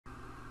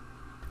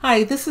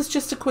Hi, this is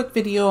just a quick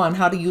video on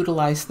how to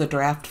utilize the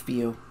draft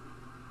view.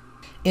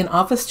 In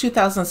Office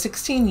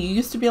 2016, you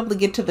used to be able to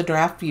get to the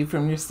draft view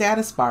from your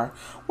status bar,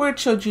 where it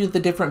showed you the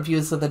different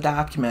views of the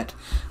document.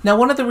 Now,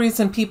 one of the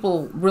reasons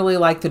people really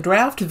like the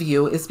draft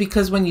view is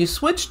because when you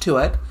switch to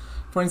it,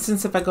 for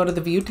instance, if I go to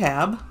the View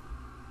tab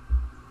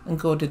and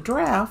go to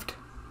Draft,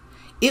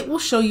 it will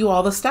show you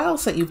all the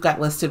styles that you've got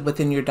listed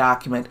within your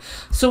document.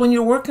 So when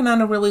you're working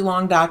on a really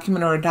long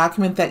document or a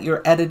document that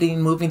you're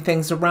editing, moving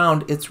things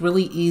around, it's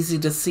really easy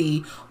to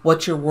see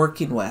what you're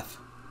working with.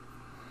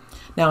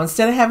 Now,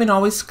 instead of having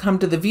always come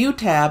to the View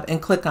tab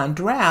and click on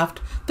Draft,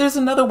 there's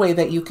another way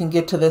that you can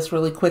get to this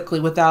really quickly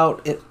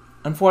without it,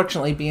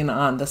 unfortunately, being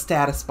on the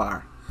status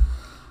bar.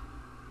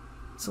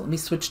 So let me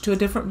switch to a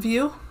different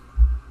view.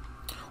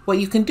 What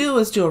you can do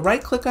is do a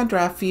right click on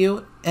Draft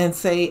View and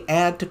say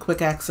Add to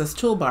Quick Access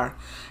Toolbar.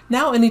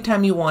 Now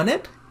anytime you want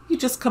it, you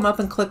just come up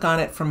and click on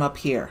it from up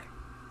here.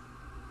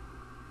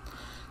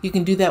 You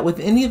can do that with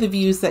any of the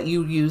views that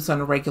you use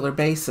on a regular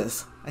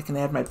basis. I can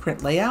add my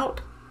print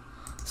layout,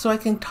 so I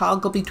can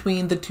toggle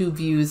between the two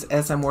views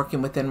as I'm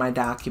working within my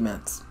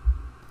documents.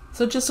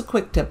 So just a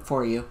quick tip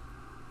for you.